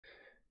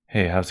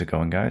Hey, how's it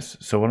going, guys?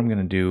 So what I'm going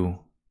to do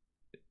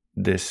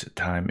this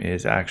time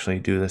is actually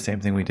do the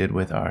same thing we did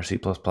with our C++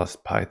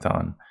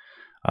 Python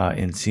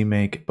in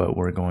CMake, but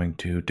we're going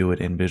to do it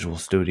in Visual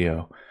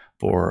Studio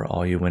for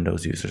all you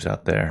Windows users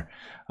out there.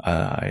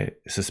 I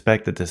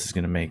suspect that this is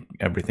going to make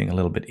everything a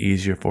little bit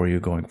easier for you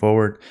going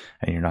forward,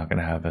 and you're not going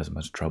to have as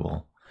much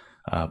trouble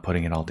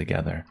putting it all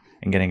together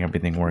and getting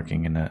everything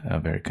working in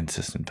a very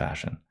consistent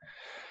fashion.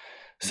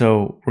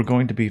 So we're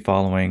going to be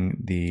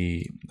following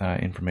the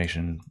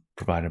information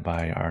provided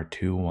by our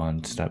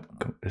 2.1 step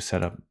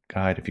setup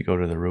guide. If you go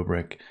to the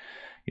rubric,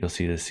 you'll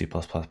see the C++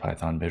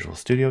 Python Visual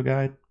Studio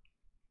guide.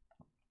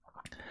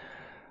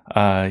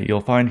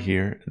 You'll find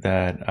here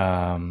that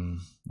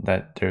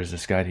that there's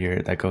this guide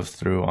here that goes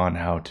through on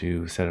how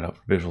to set it up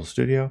for Visual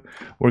Studio.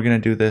 We're going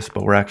to do this,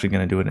 but we're actually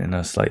going to do it in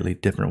a slightly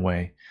different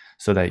way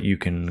so that you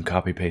can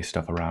copy paste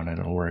stuff around and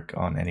it'll work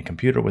on any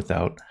computer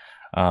without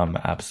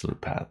absolute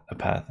path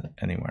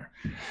anywhere.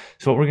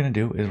 So what we're going to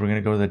do is we're going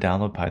to go to the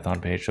download Python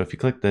page. So if you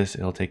click this,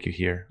 it'll take you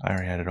here. I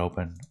already had it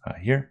open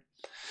here.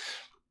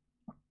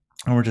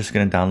 And we're just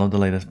going to download the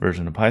latest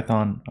version of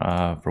Python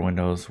for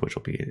Windows, which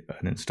will be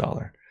an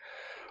installer.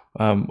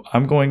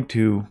 I'm going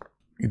to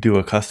do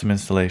a custom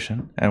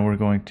installation, and we're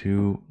going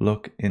to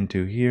look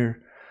into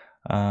here.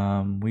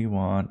 There's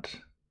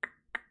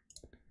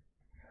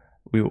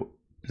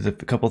a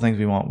couple things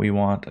we want. We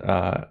want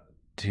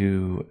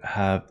to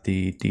have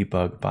the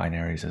debug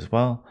binaries as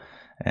well.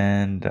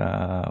 And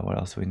what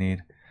else do we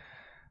need?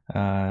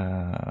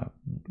 That's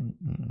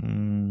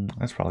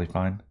probably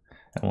fine.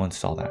 And we'll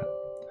install that.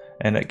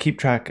 And keep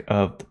track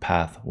of the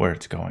path where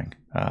it's going.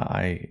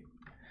 I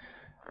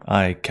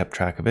kept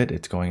track of it.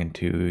 It's going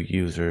into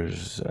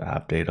users,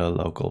 app data,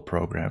 local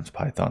programs,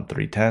 Python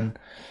 3.10.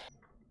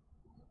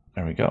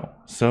 There we go.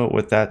 So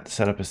with that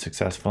setup is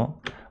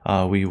successful,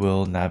 we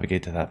will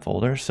navigate to that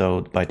folder.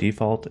 So by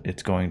default,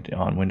 it's going to,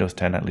 on Windows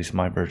 10, at least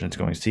my version, it's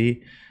going to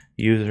C,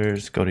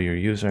 users, go to your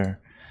user.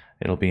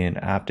 It'll be in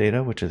app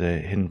data, which is a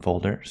hidden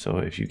folder. So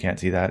if you can't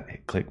see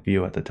that, click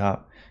view at the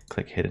top,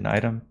 click hidden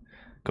item,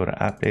 go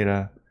to app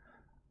data,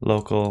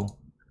 local,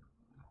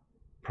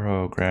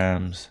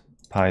 programs,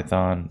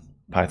 Python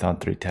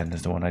 3.10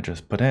 is the one I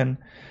just put in,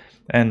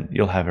 and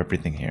you'll have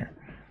everything here.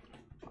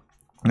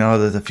 Now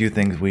there's a few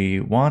things we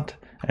want,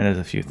 and there's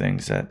a few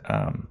things that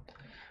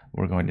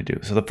we're going to do.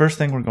 So the first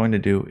thing we're going to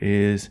do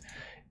is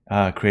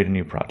create a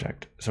new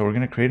project. So we're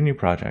going to create a new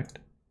project.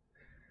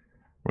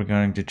 We're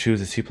going to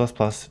choose a C++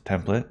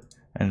 template,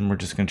 and we're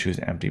just going to choose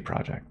empty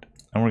project.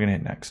 And we're going to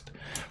hit next.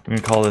 We're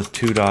going to call this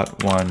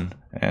 2.1,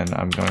 and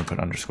I'm going to put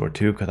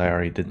 _2 because I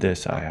already did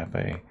this. I have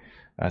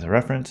as a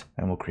reference,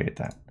 and we'll create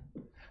that.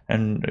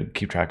 And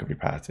keep track of your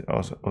paths.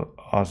 Also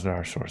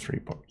our source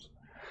reports.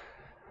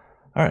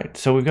 All right,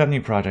 so we've got a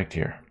new project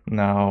here.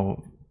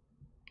 Now,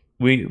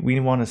 we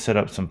want to set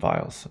up some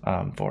files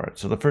for it.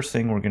 So the first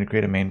thing, we're going to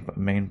create a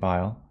main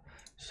file.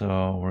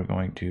 So we're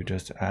going to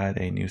just add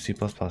a new C++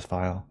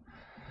 file.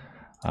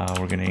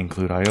 We're going to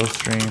include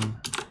IOStream.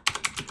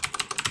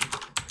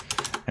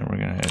 And we're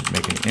going to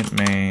make an int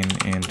main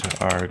into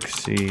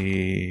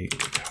argc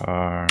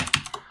char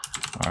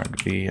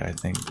argv. I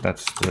think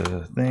that's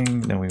the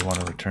thing. Then we want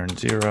to return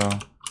 0.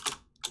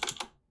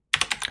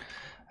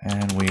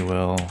 And we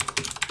will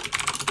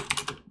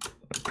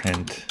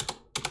print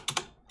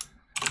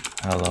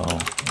hello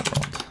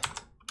world.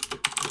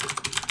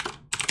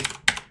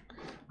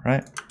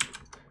 Right?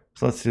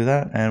 So let's do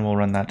that, and we'll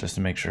run that just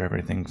to make sure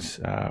everything's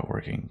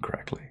working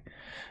correctly.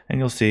 And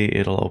you'll see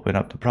it'll open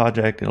up the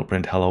project, it'll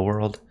print hello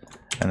world,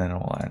 and then it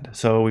will end.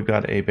 So we've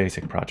got a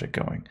basic project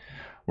going.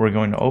 We're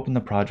going to open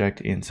the project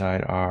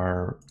inside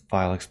our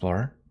file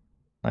explorer,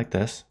 like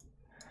this.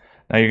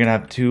 Now you're going to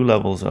have two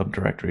levels of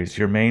directories.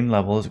 Your main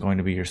level is going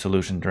to be your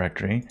solution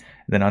directory.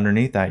 Then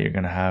underneath that, you're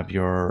going to have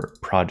your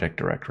project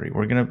directory.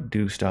 We're going to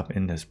do stuff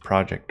in this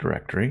project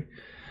directory.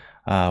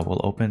 We'll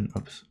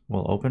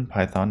open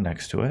Python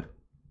next to it.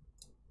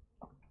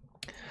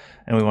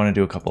 And we want to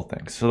do a couple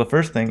things. So the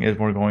first thing is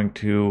we're going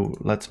to,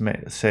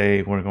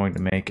 say we're going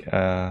to make,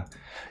 a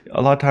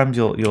lot of times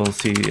you'll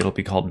see it'll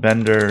be called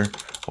vendor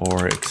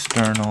or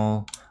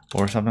external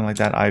or something like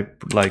that. I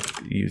like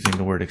using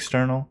the word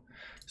external.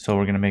 So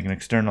we're going to make an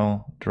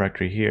external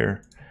directory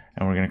here,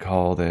 and we're going to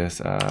call this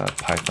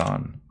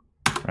Python,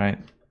 right?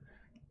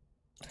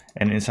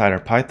 And inside our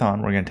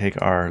Python, we're going to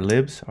take our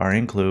libs, our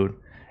include,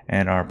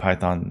 and our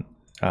Python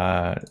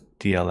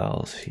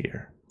DLLs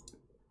here.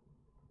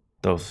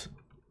 Those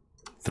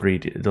 4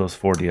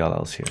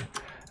 DLLs here,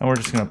 and we're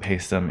just going to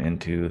paste them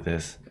into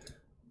this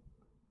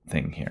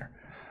thing here.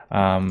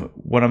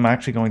 What I'm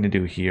actually going to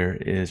do here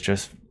is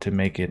just to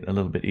make it a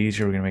little bit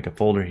easier. We're going to make a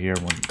folder here.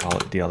 We'll call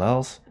it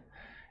DLLs.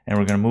 And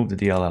we're going to move the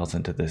DLLs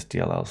into this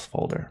DLLs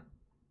folder.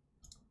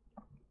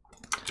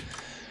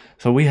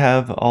 So we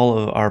have all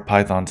of our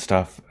Python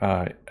stuff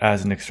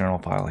as an external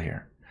file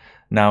here.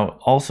 Now,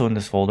 also in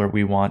this folder,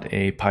 we want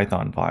a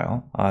Python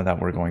file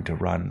that we're going to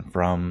run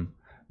from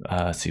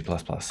C++.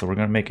 So we're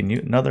going to make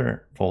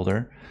another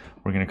folder.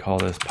 We're going to call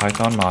this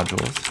Python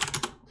modules.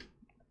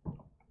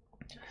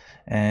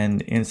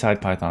 And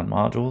inside Python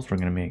modules, we're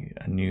going to make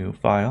a new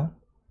file,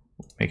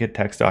 make a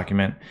text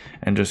document,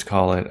 and just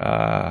call it,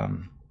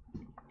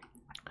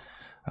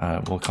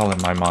 we'll call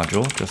it my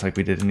module, just like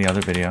we did in the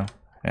other video,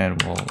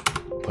 and we'll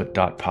put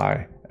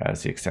 .py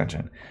as the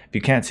extension. If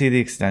you can't see the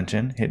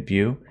extension, hit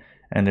View,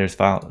 and there's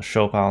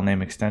Show File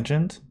Name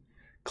Extensions.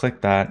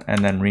 Click that,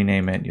 and then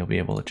rename it. You'll be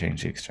able to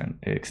change the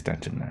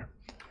extension there.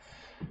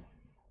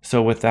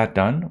 So with that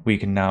done, we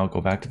can now go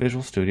back to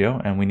Visual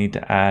Studio, and we need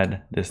to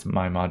add this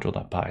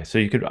mymodule.py. So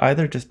you could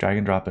either just drag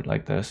and drop it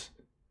like this,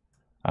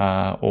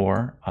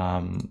 or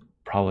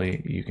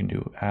probably you can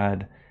do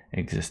add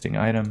existing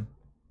item,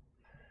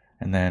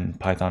 and then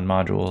Python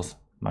modules,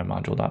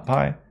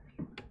 mymodule.py.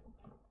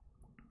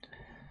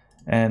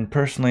 And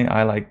personally,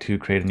 I like to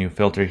create a new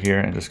filter here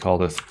and just call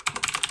this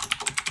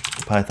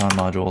Python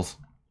modules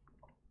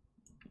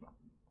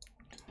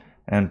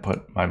and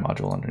put my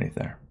module underneath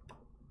there.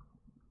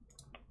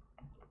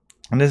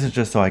 And this is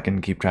just so I can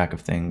keep track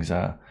of things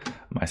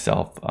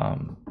myself.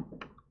 To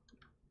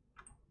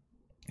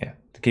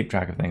keep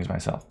track of things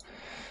myself.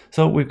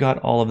 So we've got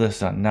all of this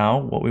done. Now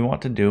what we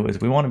want to do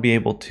is we want to be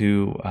able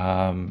to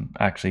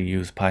actually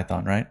use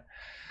Python, right?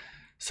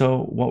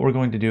 So what we're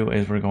going to do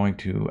is we're going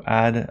to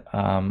add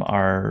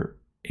our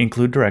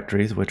include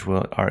directories, which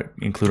will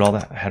include all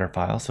the header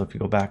files. So if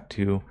you go back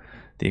to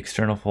the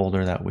external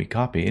folder that we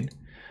copied,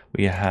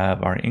 we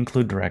have our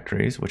include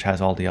directories, which has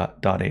all the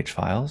 .h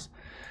files.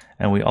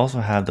 And we also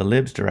have the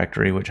libs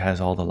directory, which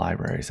has all the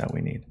libraries that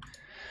we need.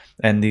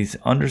 And these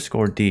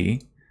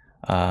 _d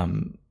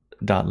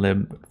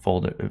 .lib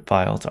folder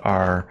files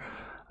are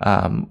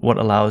what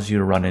allows you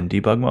to run in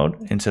debug mode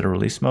instead of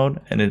release mode.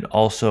 And it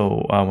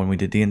also, when we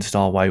did the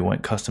install, why we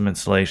went custom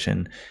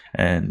installation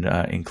and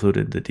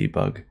included the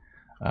debug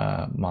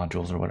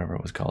modules or whatever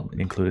it was called,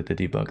 included the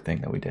debug thing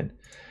that we did.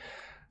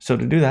 So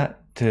to do that,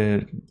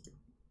 to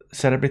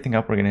set everything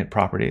up, we're going to hit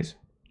properties.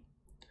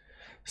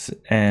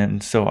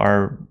 And so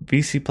our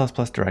VC++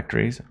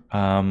 directories,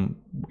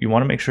 you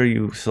want to make sure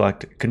you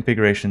select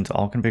configurations,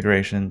 all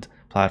configurations,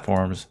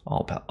 platforms,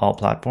 all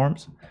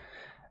platforms.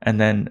 And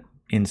then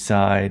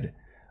inside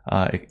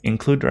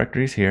include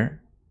directories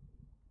here,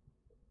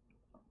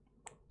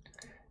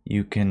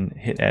 you can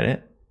hit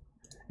edit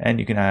and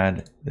you can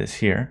add this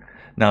here.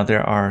 Now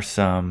there are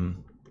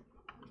some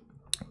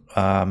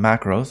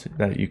macros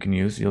that you can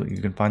use. You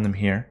can find them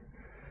here.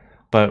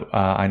 But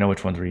I know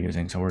which ones we're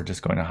using, so we're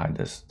just going to hide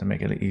this to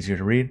make it easier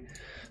to read.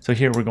 So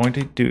here we're going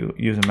to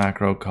use a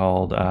macro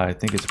called, I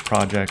think it's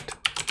project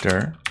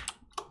dir.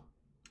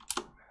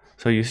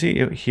 So you see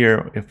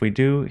here, if we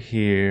do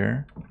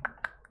here,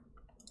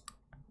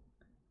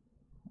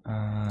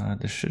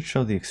 this should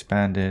show the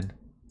expanded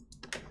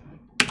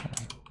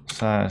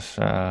slash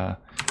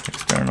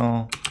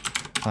external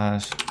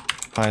slash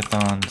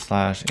python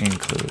slash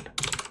include.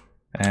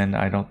 And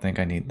I don't think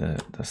I need the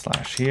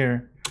slash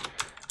here.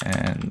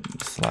 And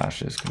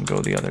slashes can go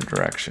the other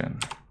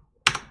direction.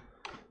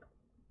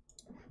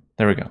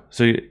 There we go.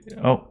 So,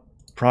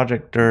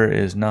 project dir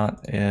is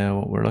not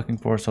what we're looking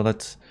for. So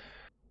let's,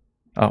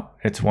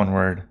 it's one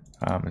word.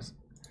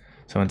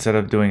 So instead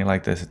of doing it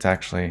like this, it's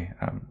actually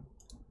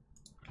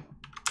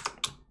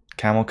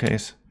camel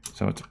case.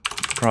 So it's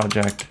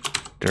project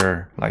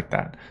dir like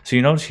that. So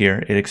you notice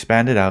here, it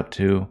expanded out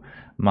to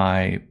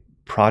my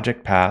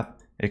project path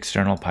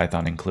external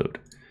Python include.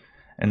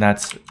 And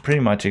that's pretty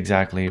much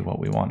exactly what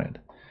we wanted.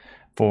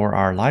 For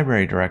our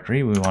library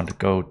directory, we want to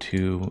go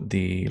to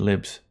the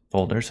libs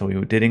folder. So we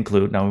did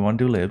include, now we want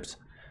to do libs.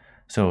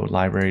 So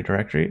library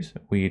directories,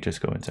 we just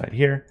go inside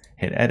here,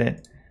 hit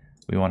edit.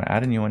 We want to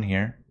add a new one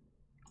here.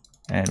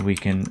 And we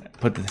can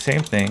put the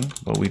same thing,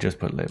 but we just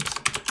put libs.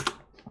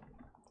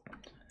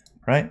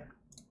 Right?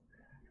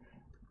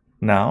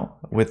 Now,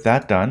 with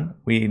that done,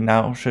 we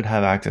now should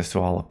have access to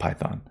all of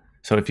Python.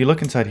 So if you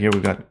look inside here,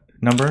 we've got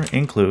number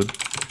include.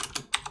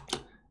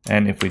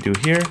 And if we do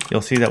here,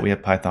 you'll see that we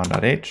have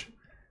python.h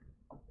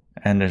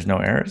and there's no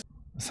errors.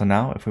 So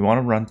now if we want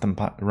to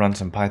run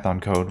some Python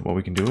code, what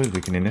we can do is we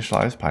can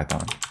initialize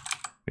Python.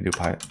 We do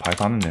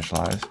Python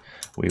initialize.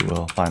 We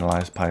will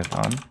finalize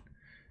Python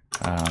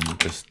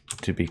just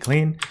to be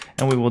clean.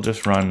 And we will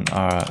just run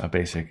a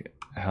basic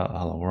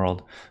hello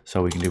world.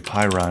 So we can do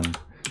pyrun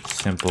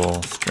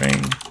simple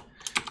string,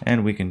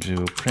 and we can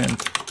do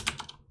print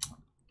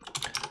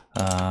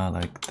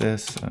like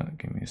this.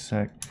 Give me a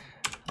sec.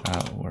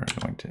 We're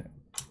going to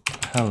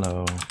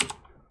hello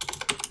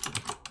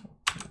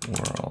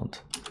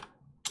world,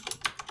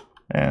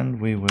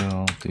 and we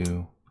will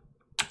do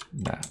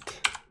that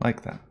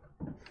like that.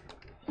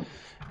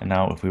 And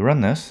now if we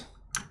run this,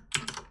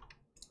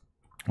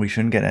 we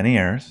shouldn't get any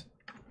errors.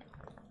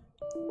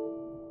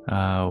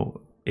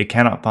 It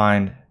cannot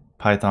find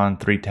Python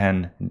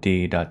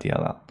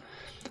 310d.dll.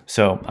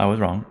 So I was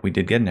wrong. We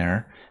did get an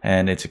error,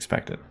 and it's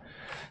expected.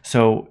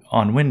 So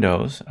on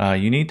Windows,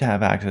 you need to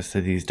have access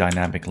to these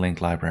dynamic link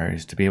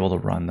libraries to be able to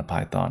run the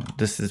Python.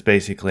 This is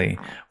basically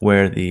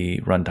where the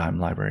runtime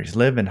libraries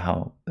live and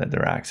how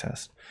they're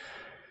accessed.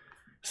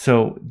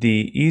 So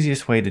the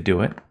easiest way to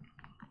do it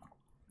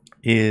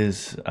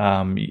is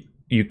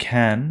you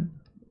can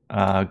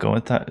go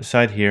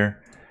inside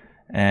here,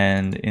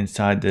 and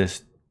inside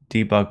this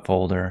debug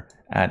folder,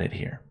 add it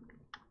here.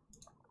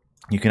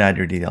 You can add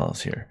your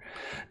DLLs here.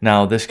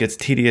 Now this gets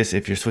tedious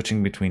if you're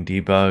switching between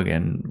debug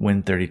and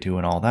Win32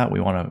 and all that.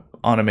 We want to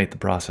automate the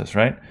process,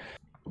 right?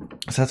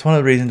 So that's one of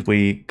the reasons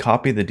we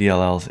copy the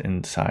DLLs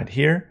inside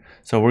here.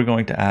 So we're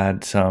going to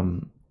add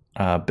some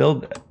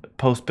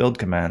post-build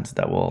commands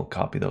that will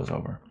copy those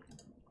over.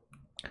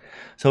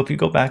 So if you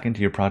go back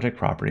into your project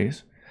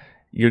properties,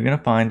 you're going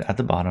to find at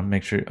the bottom,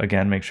 make sure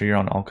you're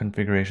on all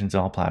configurations,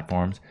 all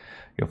platforms.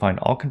 You'll find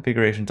all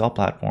configurations, all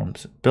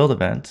platforms, build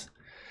events.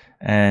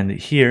 And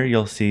here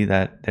you'll see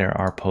that there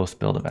are post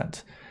build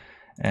events.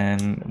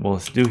 And we'll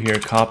do here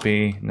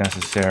copy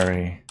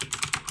necessary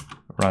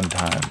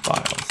runtime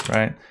files,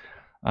 right?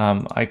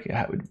 I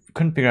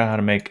couldn't figure out how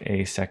to make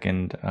a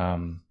second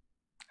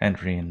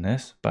entry in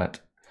this, but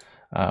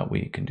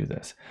we can do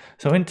this.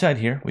 So inside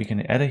here, we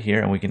can edit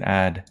here and we can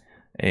add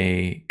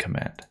a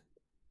command.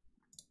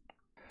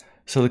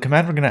 So the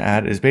command we're going to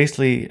add is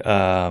basically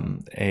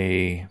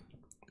a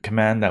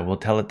command that will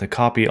tell it to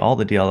copy all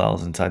the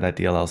DLLs inside that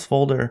DLLs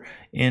folder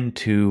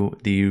into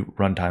the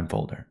runtime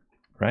folder,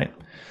 right?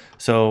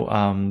 So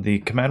the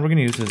command we're going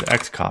to use is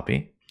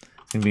xcopy.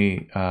 It's going to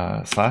be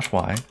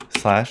 /y/d.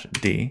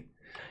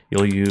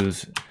 You'll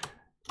use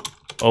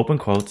open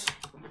quotes,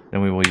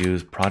 then we will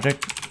use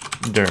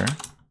project dir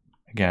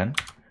again.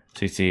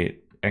 So you see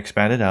it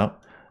expanded out.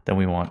 Then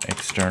we want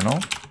external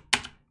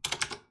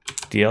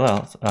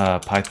DLLs,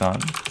 Python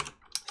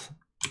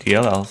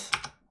DLLs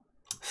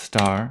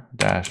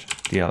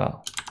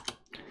 *-DLL.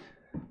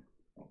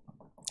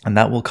 And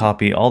that will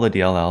copy all the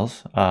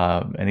DLLs,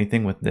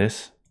 anything with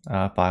this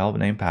file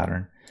name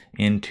pattern,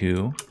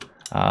 into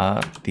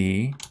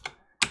the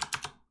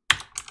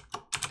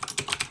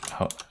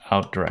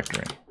out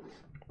directory.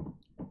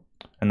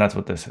 And that's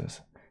what this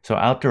is. So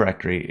out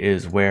directory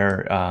is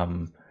where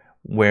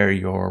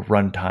your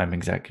runtime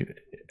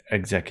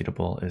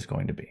executable is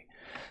going to be.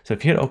 So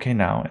if you hit OK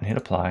now and hit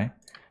apply,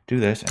 do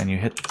this, and you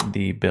hit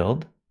the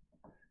build,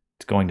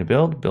 it's going to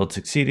build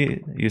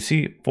succeeded. You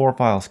see 4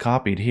 files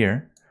copied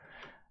here.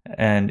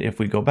 And if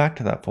we go back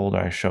to that folder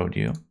I showed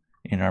you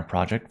in our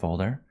project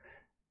folder,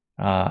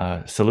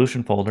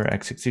 solution folder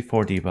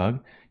x64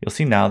 debug, you'll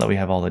see now that we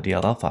have all the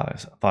DLL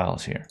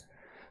files here.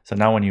 So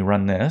now when you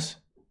run this,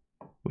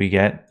 we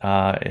get,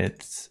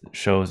 it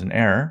shows an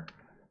error,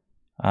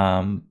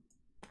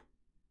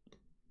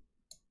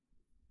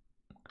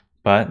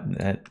 but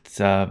it's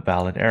a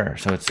valid error.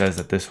 So it says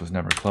that this was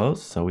never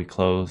closed. So we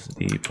close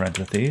the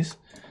parentheses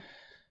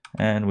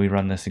and we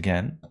run this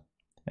again,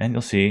 and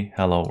you'll see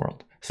hello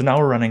world. So now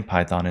we're running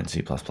Python in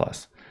C++,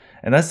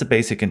 and that's the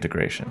basic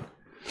integration.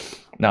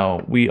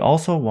 Now we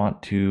also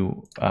want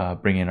to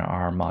bring in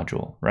our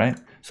module, right?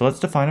 So let's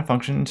define a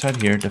function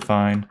inside here.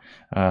 Define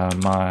we'll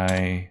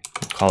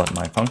call it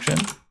my function,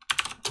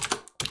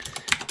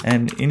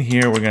 and in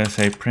here we're going to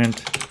say print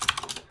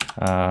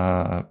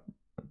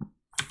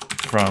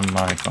from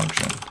my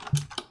function,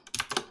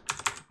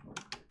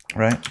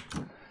 right?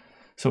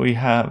 So we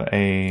have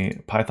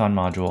a Python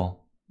module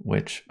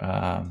which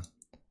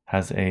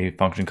has a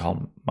function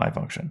called my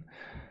function.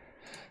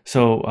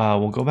 So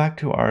we'll go back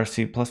to our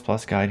C++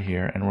 guide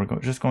here, and we're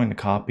just going to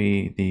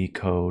copy the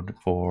code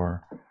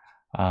for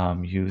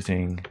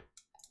using,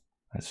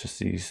 that's just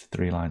these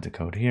 3 lines of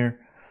code here,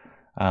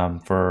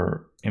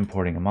 for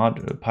importing a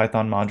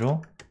Python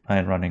module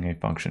and running a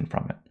function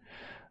from it.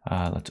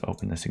 Let's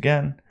open this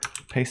again,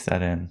 paste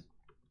that in.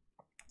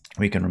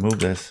 We can remove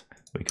this,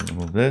 we can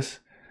remove this,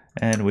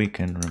 and we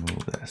can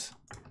remove this.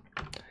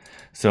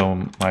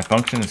 So my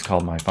function is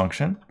called my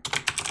function.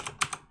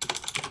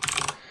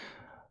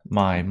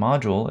 My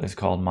module is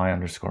called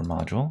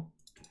my_module.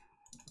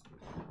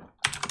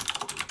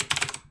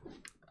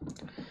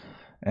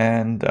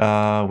 And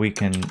we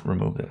can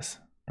remove this,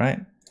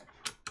 right?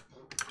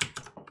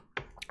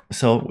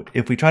 So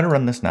if we try to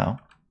run this now,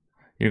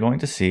 you're going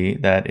to see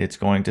that it's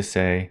going to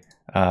say,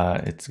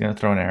 it's going to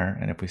throw an error.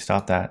 And if we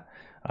stop that,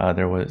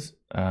 it's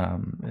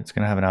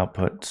going to have an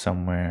output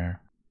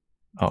somewhere.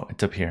 Oh,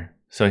 it's up here.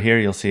 So here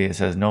you'll see it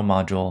says no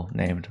module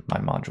named my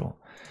module.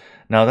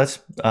 Now that's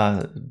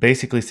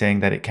basically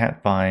saying that it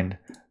can't find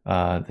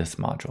this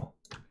module,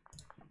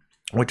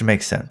 which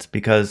makes sense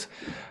because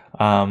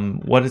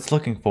what it's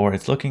looking for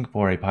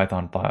a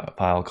Python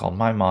file called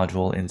my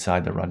module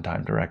inside the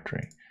runtime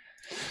directory.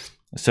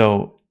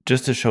 So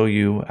just to show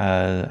you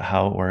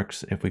how it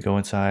works, if we go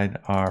inside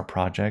our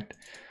project,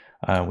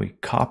 we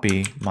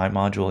copy my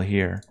module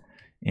here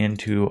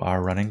into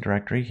our running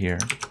directory here.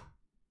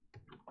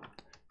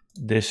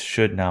 This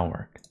should now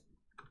work.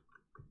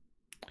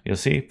 You'll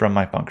see from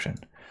my function.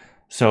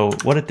 So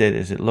what it did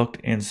is it looked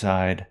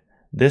inside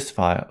this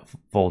file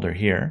folder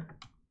here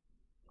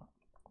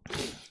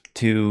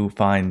to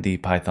find the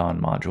Python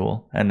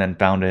module, and then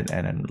found it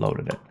and then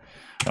loaded it.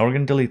 Now we're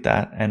going to delete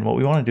that, and what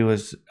we want to do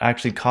is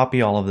actually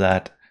copy all of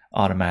that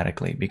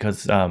automatically,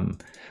 because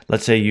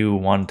let's say you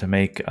want to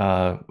make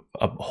a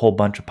whole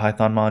bunch of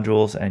Python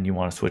modules and you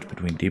want to switch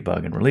between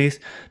debug and release.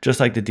 Just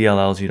like the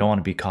DLLs, you don't want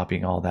to be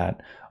copying all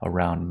that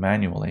around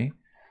manually.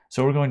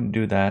 So we're going to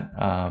do that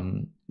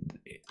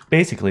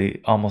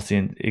basically almost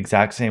the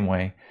exact same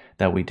way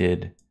that we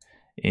did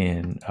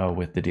in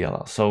with the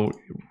DLL. So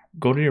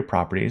go to your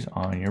properties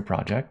on your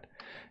project,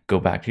 go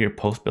back to your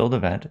post-build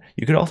event.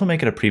 You could also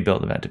make it a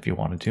pre-build event if you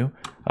wanted to.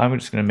 I'm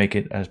just going to make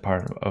it as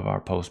part of our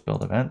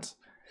post-build events.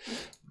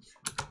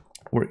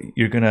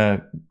 You're going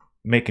to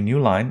make a new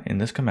line in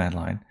this command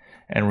line,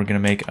 and we're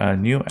going to make a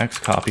new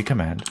xcopy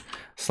command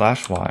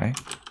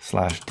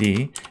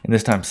 /y/d, and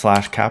this time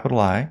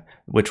 /I,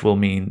 which will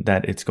mean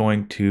that it's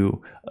going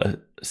to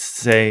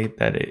say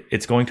that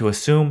it's going to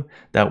assume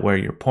that where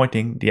you're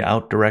pointing, the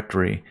out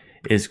directory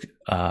is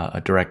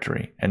a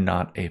directory and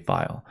not a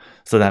file.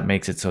 So that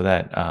makes it so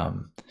that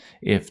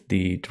if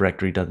the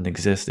directory doesn't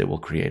exist, it will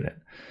create it.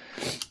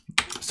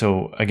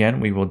 So again,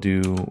 we will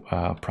do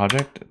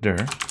project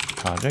dir.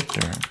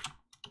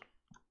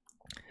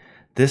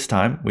 This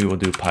time we will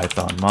do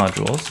Python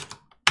modules,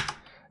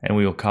 and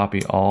we will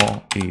copy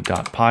all the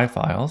 .py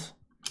files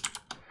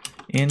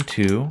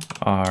into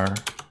our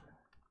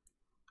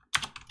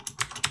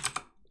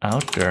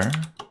outdir,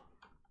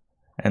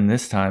 and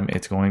this time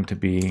it's going to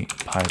be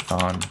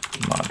Python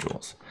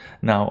modules.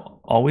 Now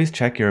always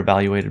check your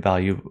evaluated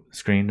value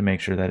screen to make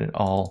sure that it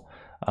all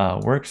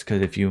works,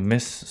 because if you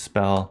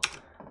misspell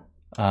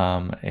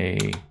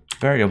a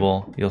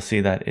variable, you'll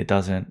see that it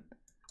doesn't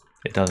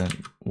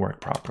work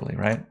properly,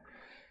 right?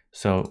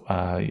 So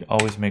you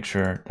always make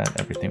sure that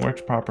everything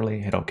works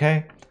properly. Hit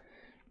OK,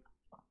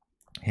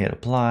 hit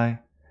apply,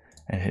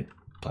 and hit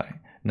play.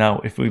 Now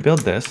if we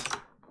build this,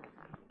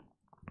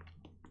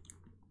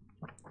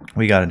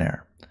 we got an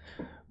error.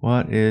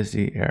 What is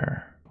the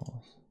error?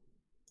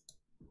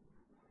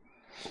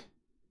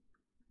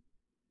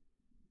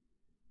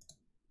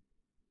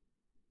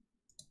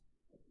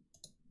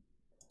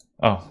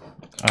 Oh,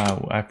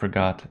 I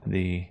forgot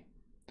the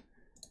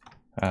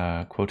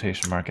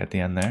quotation mark at the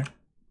end there.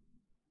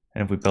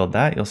 And if we build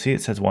that, you'll see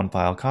it says one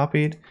file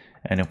copied.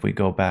 And if we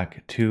go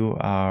back to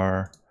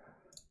our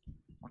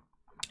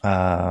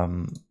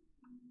runtime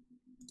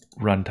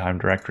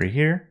directory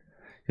here,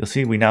 you'll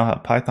see we now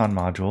have Python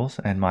modules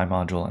and my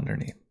module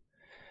underneath.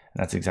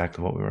 And that's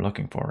exactly what we were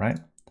looking for, right?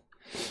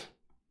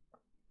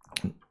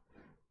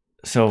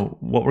 So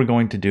what we're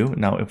going to do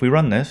now, if we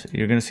run this,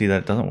 you're going to see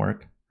that it doesn't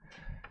work,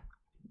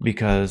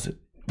 because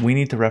we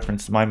need to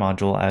reference my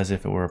module as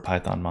if it were a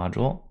Python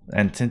module.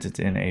 And since it's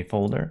in a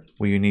folder,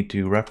 we need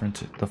to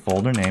reference the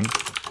folder name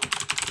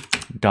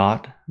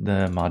dot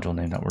the module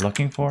name that we're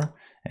looking for.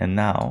 And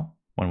now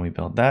when we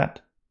build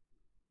that,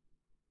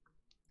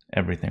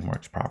 everything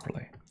works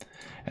properly.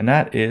 And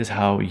that is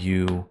how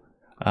you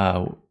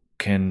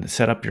can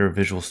set up your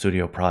Visual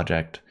Studio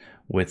project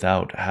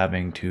without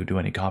having to do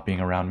any copying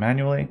around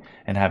manually,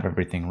 and have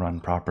everything run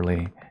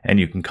properly. And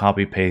you can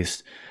copy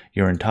paste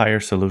your entire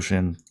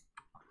solution,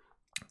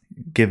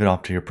 give it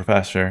off to your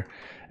professor,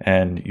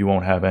 and you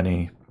won't have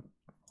any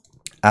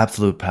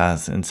absolute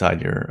paths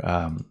inside your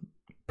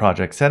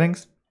project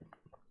settings,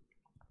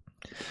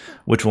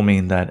 which will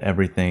mean that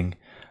everything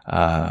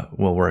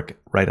will work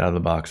right out of the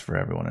box for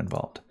everyone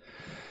involved.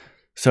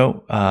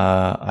 So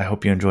I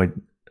hope you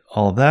enjoyed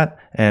all of that,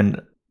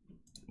 and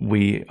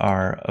we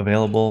are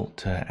available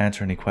to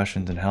answer any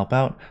questions and help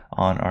out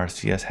on our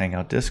CS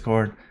Hangout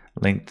Discord,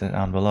 linked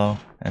down below,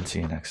 and see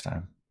you next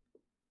time.